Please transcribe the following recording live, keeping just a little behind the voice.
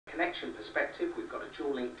connection perspective, we've got a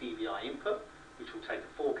dual-link DVI input, which will take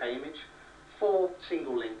a 4K image, 4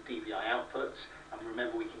 single-link DVI outputs, and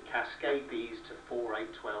remember we can cascade these to 4,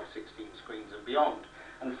 8, 12, 16 screens and beyond.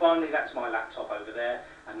 And finally, that's my laptop over there,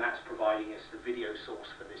 and that's providing us the video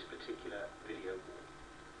source for this particular video wall.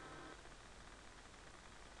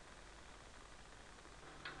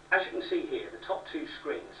 As you can see here, the top 2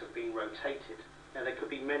 screens have been rotated. Now there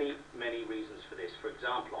could be many reasons for this. For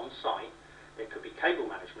example, on site, there could be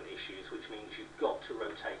cable management issues, which means you've got to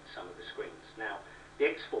rotate some of the screens. Now,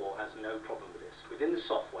 the X4 has no problem with this. Within the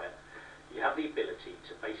software, you have the ability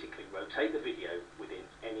to basically rotate the video within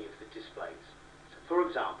any of the displays. So for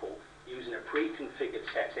example, using a pre-configured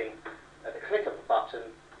setting, at the click of a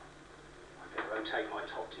button, I can rotate my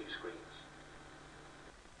top 2 screens.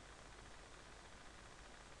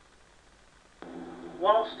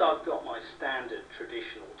 Whilst I've got my standard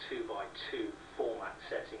traditional 2x2 format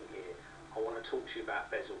setting here, I want to talk to you about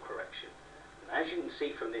bezel correction. And as you can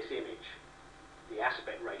see from this image, the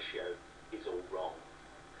aspect ratio is all wrong.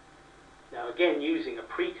 Now again, using a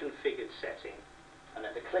pre-configured setting, and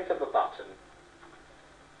at the click of a button,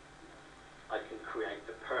 I can create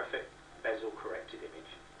the perfect bezel corrected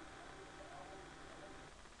image.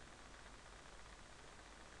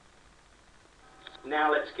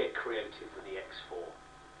 Now let's get creative with the X4.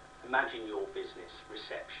 Imagine your business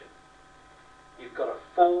reception. You've got a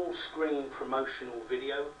full screen promotional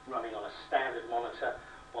video running on a standard monitor,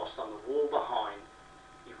 whilst on the wall behind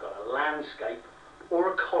you've got a landscape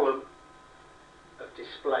or a column of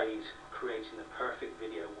displays creating the perfect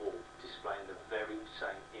video wall, displaying the very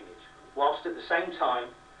same image, whilst at the same time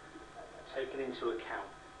taking into account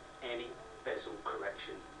any bezel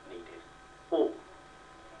correction needed, all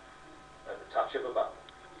at the touch of a button.